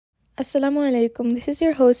Assalamu alaikum. This is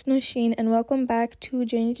your host Nosheen and welcome back to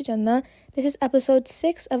Journey to Jannah. This is episode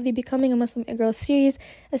 6 of the Becoming a Muslim Girl series,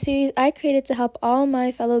 a series I created to help all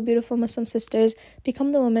my fellow beautiful Muslim sisters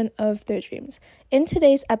become the women of their dreams. In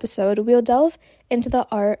today's episode, we'll delve into the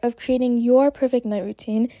art of creating your perfect night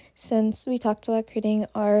routine, since we talked about creating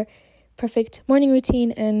our perfect morning routine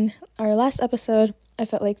in our last episode. I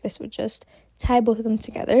felt like this would just tie both of them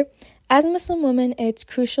together. As Muslim women, it's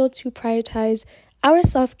crucial to prioritize our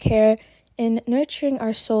self-care in nurturing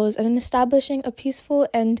our souls and in establishing a peaceful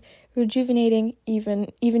and rejuvenating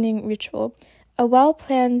evening ritual. A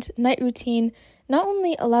well-planned night routine not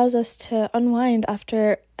only allows us to unwind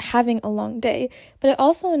after having a long day, but it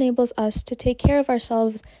also enables us to take care of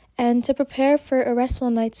ourselves and to prepare for a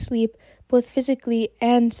restful night's sleep, both physically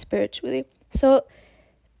and spiritually. So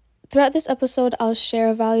throughout this episode, I'll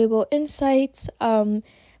share valuable insights,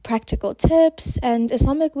 practical tips, and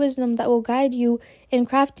Islamic wisdom that will guide you in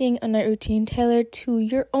crafting a night routine tailored to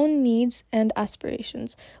your own needs and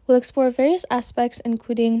aspirations. We'll explore various aspects,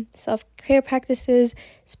 including self-care practices,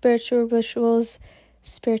 spiritual rituals,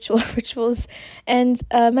 and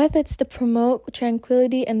methods to promote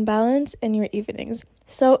tranquility and balance in your evenings.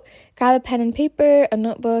 So grab a pen and paper, a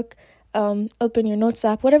notebook, open your notes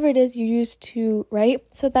app, whatever it is you use to write,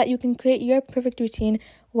 so that you can create your perfect routine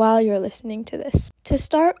while you're listening to this. To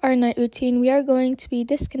start our night routine, we are going to be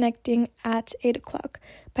disconnecting at 8 o'clock.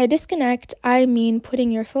 By disconnect, I mean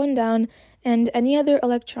putting your phone down and any other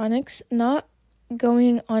electronics, not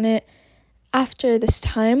going on it after this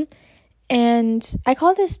time. And I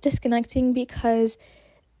call this disconnecting because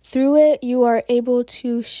through it, you are able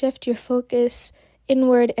to shift your focus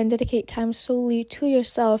inward and dedicate time solely to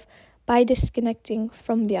yourself by disconnecting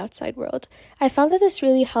from the outside world. I found that this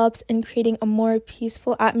really helps in creating a more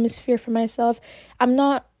peaceful atmosphere for myself. I'm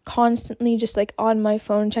not constantly just on my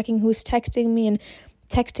phone checking who's texting me and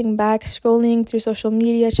texting back, scrolling through social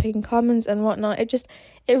media, checking comments and whatnot. It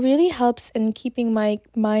really helps in keeping my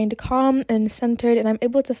mind calm and centered, and I'm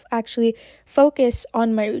able to actually focus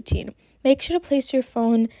on my routine. Make sure to place your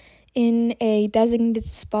phone in a designated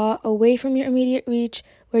spot away from your immediate reach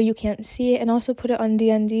where you can't see it, and also put it on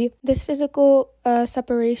DND. This physical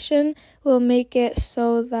separation will make it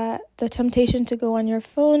so that the temptation to go on your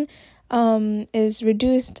phone is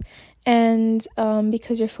reduced, and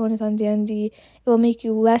because your phone is on DND, it will make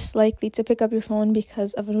you less likely to pick up your phone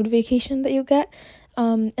because of a notification that you get.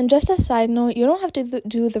 And just a side note, you don't have to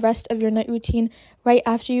do the rest of your night routine right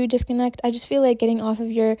after you disconnect. I just feel like getting off of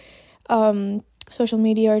your social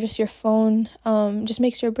media or just your phone just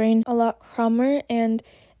makes your brain a lot calmer, and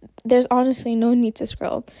there's honestly no need to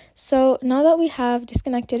scroll. So now that we have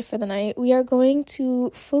disconnected for the night, we are going to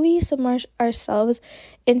fully submerge ourselves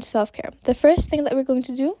into self-care. The first thing that we're going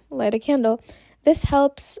to do, light a candle. This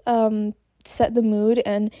helps set the mood,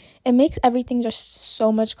 and it makes everything just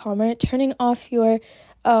so much calmer. Turning off your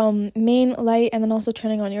main light and then also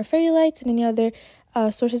turning on your fairy lights and any other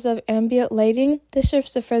sources of ambient lighting. This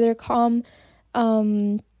serves to further calm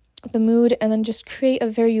the mood and then just create a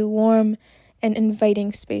very warm and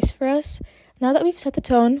inviting space for us. Now that we've set the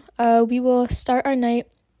tone, we will start our night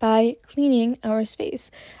by cleaning our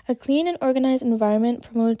space. A clean and organized environment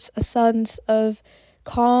promotes a sense of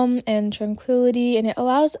calm and tranquility, and it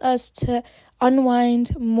allows us to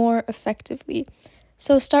unwind more effectively.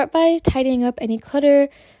 So start by tidying up any clutter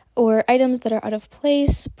or items that are out of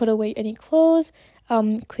place, put away any clothes,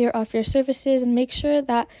 clear off your surfaces, and make sure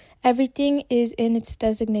that everything is in its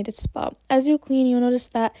designated spot. As you clean, you'll notice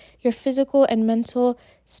that your physical and mental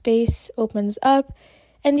space opens up,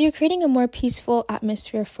 and you're creating a more peaceful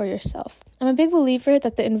atmosphere for yourself. I'm a big believer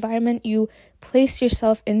that the environment you place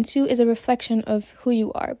yourself into is a reflection of who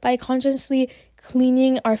you are. By consciously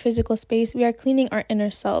cleaning our physical space, we are cleaning our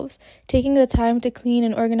inner selves. Taking the time to clean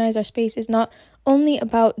and organize our space is not only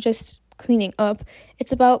about just cleaning up,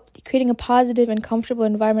 it's about creating a positive and comfortable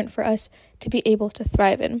environment for us to be able to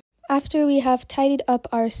thrive in. After we have tidied up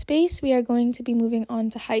our space, we are going to be moving on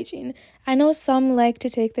to hygiene. I know some like to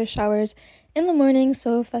take their showers in the morning,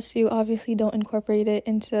 so if that's you, obviously don't incorporate it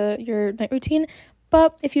into your night routine.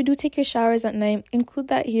 But if you do take your showers at night, include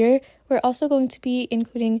that here. We're also going to be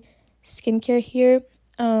including skincare here.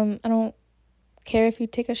 I don't care if you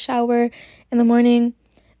take a shower in the morning.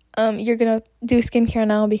 You're gonna do skincare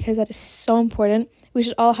now because that is so important. We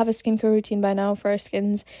should all have a skincare routine by now for our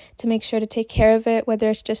skins to make sure to take care of it, whether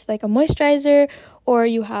it's just like a moisturizer or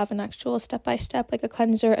you have an actual step-by-step, like a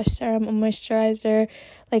cleanser, a serum, a moisturizer,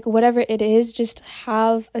 like whatever it is. Just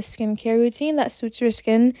have a skincare routine that suits your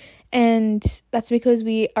skin, and that's because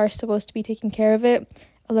we are supposed to be taking care of it.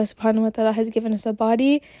 Allah subhanahu wa ta'ala has given us a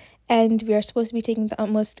body, and we are supposed to be taking the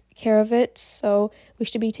utmost care of it. So we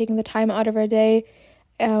should be taking the time out of our day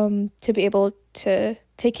to be able to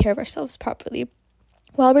take care of ourselves properly.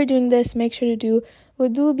 While we're doing this, make sure to do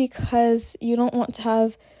wudu, because you don't want to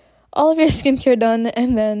have all of your skincare done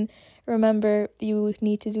and then remember you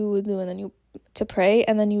need to do wudu and then you to pray,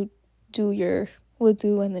 and then you do your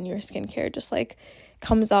wudu and then your skincare just like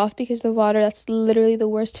comes off because the water. That's literally the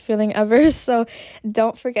worst feeling ever. So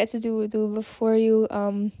don't forget to do wudu before you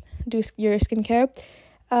do your skincare.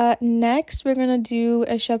 Next, we're gonna do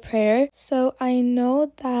Isha prayer. So I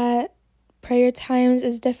know that prayer times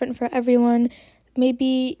is different for everyone.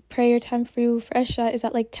 Maybe prayer time for you for Isha is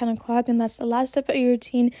at like 10 o'clock, and that's the last step of your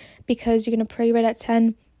routine because you're gonna pray right at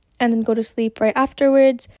 10 and then go to sleep right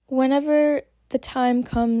afterwards. Whenever the time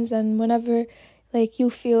comes and whenever like you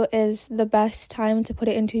feel is the best time to put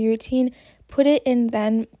it into your routine, put it in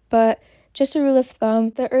then. But just a rule of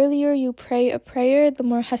thumb, the earlier you pray a prayer, the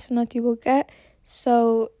more hasanat you will get.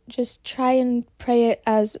 So just try and pray it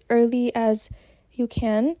as early as you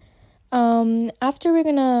can. After we're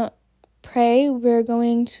gonna pray, we're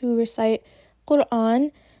going to recite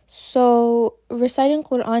Quran. So reciting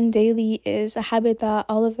Quran daily is a habit that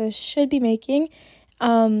all of us should be making.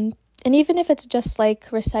 And even if it's just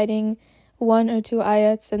like reciting 1 or 2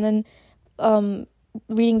 ayats and then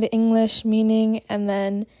reading the English meaning and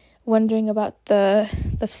then wondering about the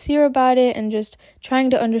tafsir about it and just trying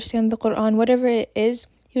to understand the Quran, whatever it is,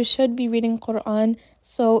 you should be reading Quran.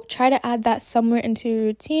 So try to add that somewhere into your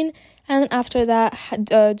routine. And then after that,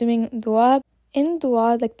 doing dua. In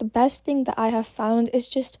dua, like the best thing that I have found is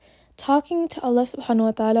just talking to Allah subhanahu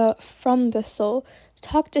wa ta'ala from the soul.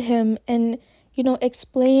 Talk to him and,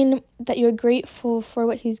 explain that you're grateful for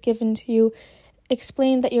what he's given to you.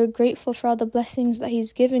 Explain that you're grateful for all the blessings that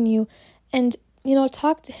he's given you. And,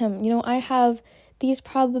 talk to him. I have these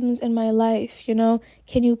problems in my life,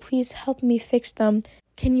 can you please help me fix them?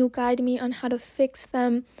 Can you guide me on how to fix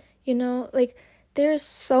them? There's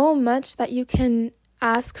so much that you can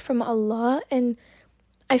ask from Allah, and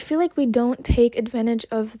I feel like we don't take advantage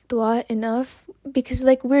of dua enough because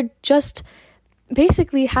we're just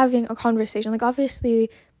basically having a conversation. Obviously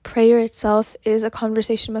prayer itself is a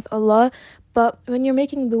conversation with Allah, but when you're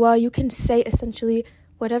making dua, you can say essentially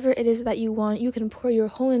whatever it is that you want. You can pour your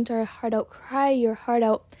whole entire heart out, cry your heart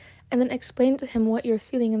out, and then explain to him what you're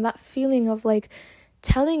feeling, and that feeling of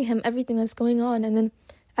telling him everything that's going on. And then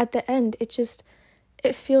at the end,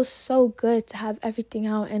 it feels so good to have everything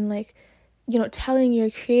out and telling your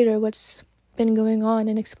creator what's been going on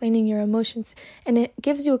and explaining your emotions. And it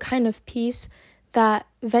gives you a kind of peace that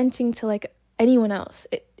venting to anyone else,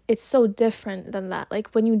 it's so different than that.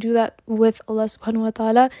 When you do that with Allah subhanahu wa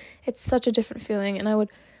ta'ala, it's such a different feeling, and I would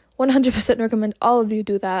 100% recommend all of you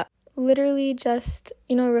do that. Literally just,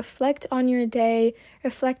 reflect on your day,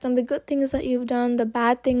 reflect on the good things that you've done, the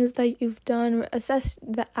bad things that you've done, assess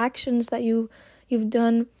the actions that you've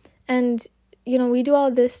done. And, we do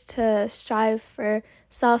all this to strive for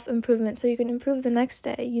self-improvement so you can improve the next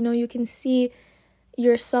day. You can see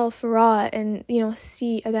yourself raw and,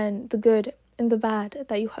 see again the good and the bad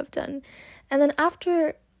that you have done. And then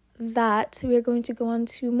after that, we are going to go on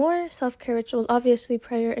to more self-care rituals. Obviously,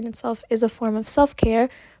 prayer in itself is a form of self-care,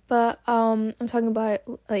 but I'm talking about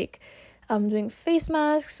doing face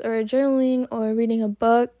masks or journaling or reading a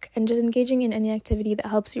book and just engaging in any activity that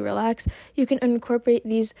helps you relax. You can incorporate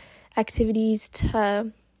these activities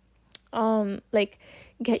to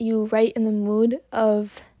get you right in the mood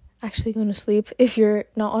of actually going to sleep if you're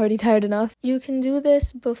not already tired enough. You can do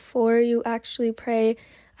this before you actually pray.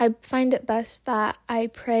 I find it best that I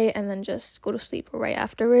pray and then just go to sleep right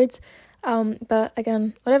afterwards. But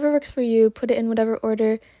again, whatever works for you, put it in whatever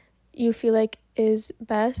order you feel like is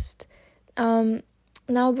best.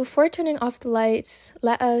 Now, before turning off the lights,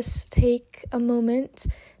 let us take a moment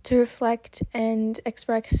to reflect and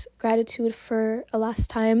express gratitude for a last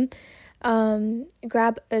time.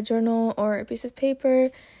 Grab a journal or a piece of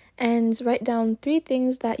paper and write down 3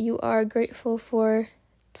 things that you are grateful for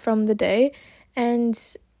from the day. And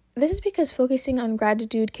this is because focusing on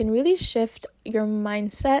gratitude can really shift your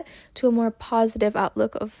mindset to a more positive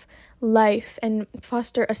outlook of life and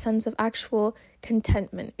foster a sense of actual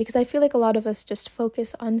contentment. Because I feel like a lot of us just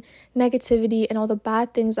focus on negativity and all the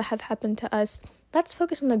bad things that have happened to us. Let's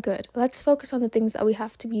focus on the good. Let's focus on the things that we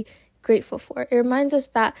have to be grateful for. It reminds us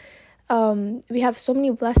that we have so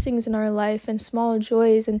many blessings in our life and small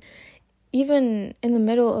joys, and even in the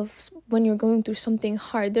middle of when you're going through something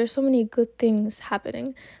hard, there's so many good things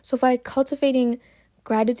happening. So by cultivating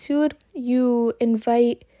gratitude, you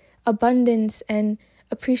invite abundance and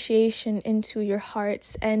appreciation into your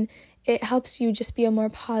hearts, and it helps you just be a more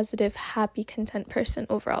positive, happy, content person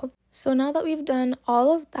overall. So now that we've done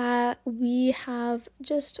all of that, we have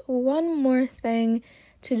just one more thing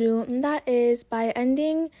to do, and that is by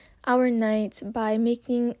ending our night by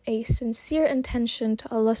making a sincere intention to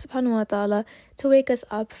Allah subhanahu wa ta'ala to wake us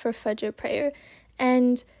up for Fajr prayer.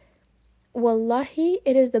 And wallahi,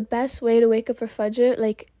 it is the best way to wake up for Fajr.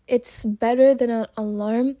 Like, it's better than an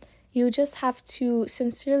alarm. You just have to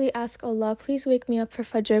sincerely ask Allah, please wake me up for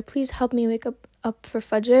Fajr. Please help me wake up for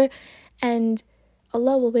Fajr. And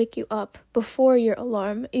Allah will wake you up before your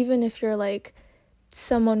alarm, even if you're like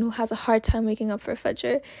someone who has a hard time waking up for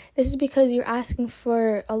Fajr. This is because you're asking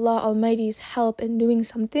for Allah Almighty's help in doing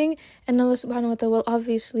something, and Allah subhanahu wa ta'ala will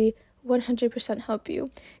obviously 100% help you.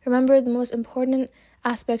 Remember, the most important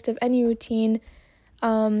aspect of any routine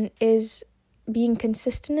is being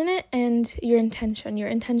consistent in it, and your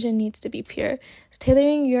intention needs to be pure. So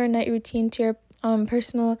tailoring your night routine to your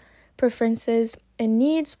personal preferences and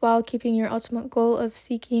needs while keeping your ultimate goal of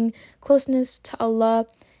seeking closeness to Allah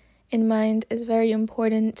in mind is very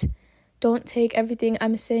important. Don't take everything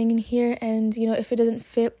I'm saying in here and, if it doesn't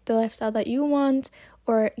fit the lifestyle that you want,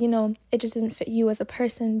 or, it just doesn't fit you as a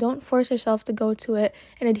person, don't force yourself to go to it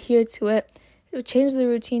and adhere to it. Change the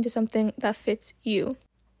routine to something that fits you.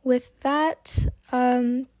 With that,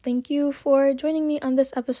 thank you for joining me on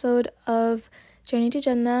this episode of Journey to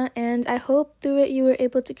Jannah, and I hope through it you were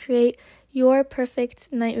able to create your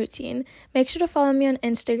perfect night routine. Make sure to follow me on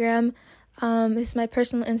Instagram. This is my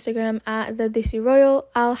personal Instagram at the Desi Royal.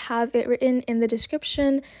 I'll have it written in the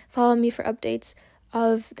description. Follow me for updates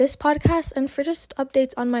of this podcast and for just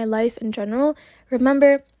updates on my life in general.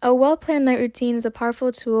 Remember, a well-planned night routine is a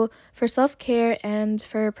powerful tool for self-care and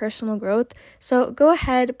for personal growth. So go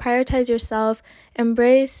ahead, prioritize yourself,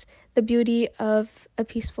 embrace the beauty of a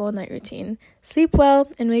peaceful night routine. Sleep well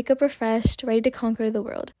and wake up refreshed, ready to conquer the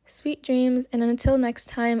world. Sweet dreams, and until next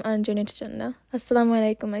time on Journey to Jannah. Assalamu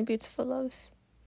alaikum, my beautiful loves.